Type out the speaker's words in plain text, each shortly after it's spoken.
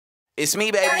It's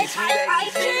me, baby. It's me, baby.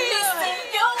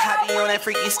 I be on that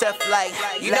freaky stuff like,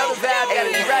 you know the vibe, gotta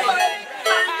be right.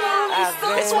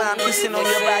 That's why I'm kissing on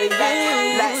your body like,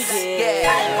 yeah.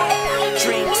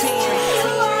 Dream team,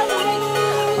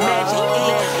 Magic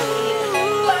Inc.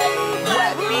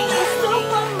 What beat?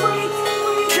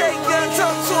 K-Gun,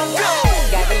 talk to him, go.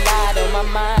 Got a lot on my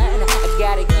mind, I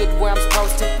gotta get where I'm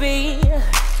supposed to be.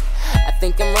 I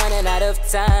think I'm running out of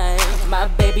time. My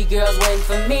baby girl's waiting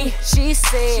for me. She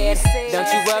said, don't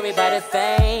you worry about a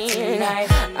thing.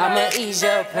 I'ma ease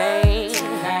your pain.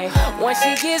 Once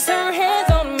she gets her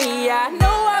hands on me, I know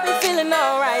I've been feeling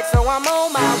alright. So I'm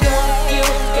on my way. You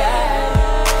got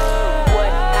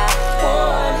what I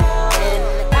want, and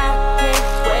I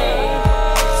can't wait.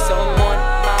 So I'm on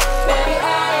my way. I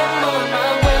am on my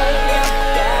way. You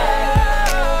got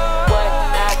what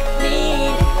I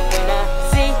need when I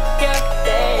see your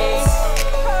face.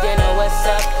 You know what's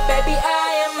up, baby, I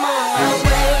am on my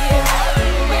way.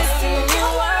 Missing you,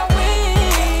 I will.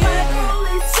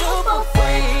 Super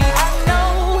free. I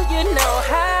know you know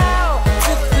how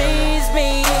to please me.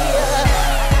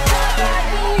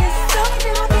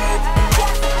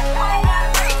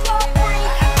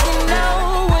 You know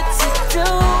what to do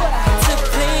to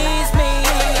please me.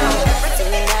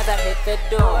 Soon as I hit the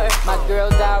door, my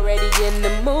girl's already in the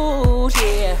mood,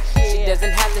 yeah. She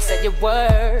doesn't have to say a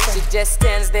word, she just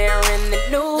stands there in the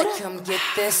nude. Like, come get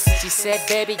this. She said,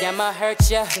 baby, I'ma hurt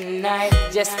ya tonight.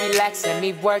 Just relax, let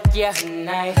me work ya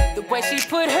tonight. The way she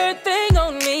put her thing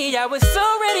on me, I was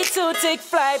so ready to take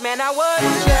flight. Man, I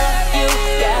wasn't sure you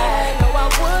got. No, I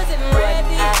wasn't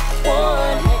ready.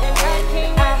 What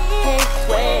I can't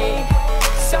wait.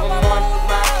 So I'm on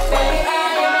my way. I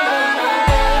am on my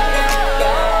way.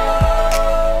 Got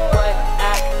what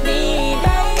I need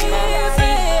when I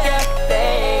see your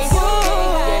face.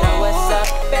 You know what's up,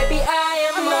 baby, I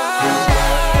am on my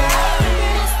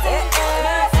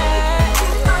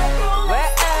way.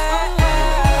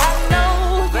 I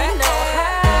know you know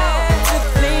how to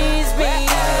please me.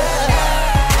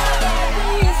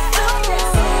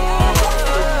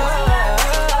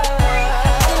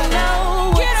 You know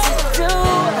what to do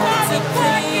to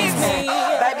please me.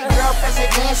 Baby girl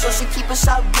presidential, she keep it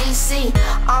so DC.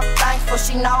 I'm thankful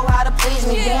she know how to please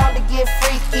me. Down to get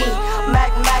freaky.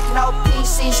 Mac, no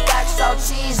PC. Stack so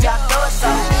cheesy, I do it so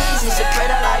easy. She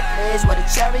pretty like Liz with a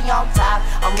cherry on top.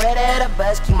 I'm ready to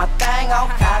buzz, keep my thing on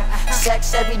cock.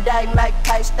 Sex every day, make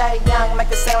pay, stay young.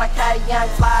 Make it sound like hey young,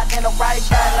 fly in the right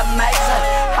girl, amazing.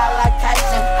 Hot like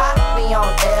Cajun, hot me on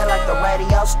air like the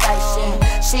radio station.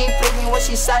 She please me when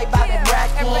she say about the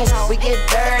Brackins. We get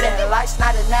dirty, the lights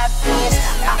not enough napkins.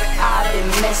 I've been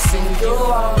missing you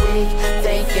all week,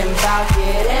 thinking about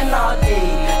getting all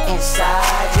deep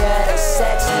inside. Yeah, the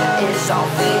sex is on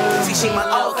me. See, she my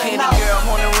old candy girl,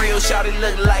 on the real, shawty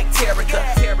look like Terica.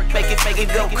 Make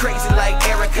it go crazy like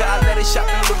Erica. I let her shop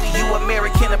in Louis, you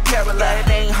American apparel. It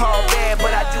ain't hard bad,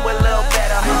 but I do a little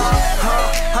better.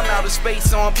 I'm out of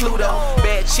space on Pluto.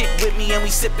 Bad chick with me and we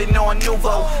sippin' on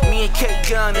Nuvo. Me and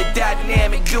K-Gun, a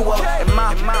dynamic duo. And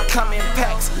my coming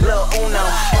packs, Lil Uno.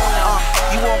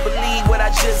 You won't believe what I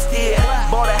just did.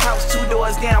 Bought a house 2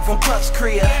 doors down from Puff's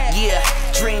crib. Yeah,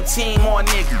 dream team on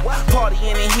nigga. Party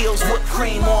in the hills, whipped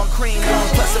cream on cream on.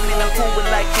 Plus I'm in the pool with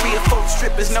like 3 or 4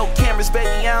 strippers. No cameras,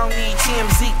 baby, I don't need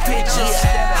TMZ pictures.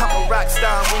 I'm a rock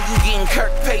star when you getting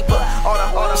Kirk paper. All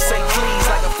them say please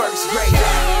like a first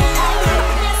grader.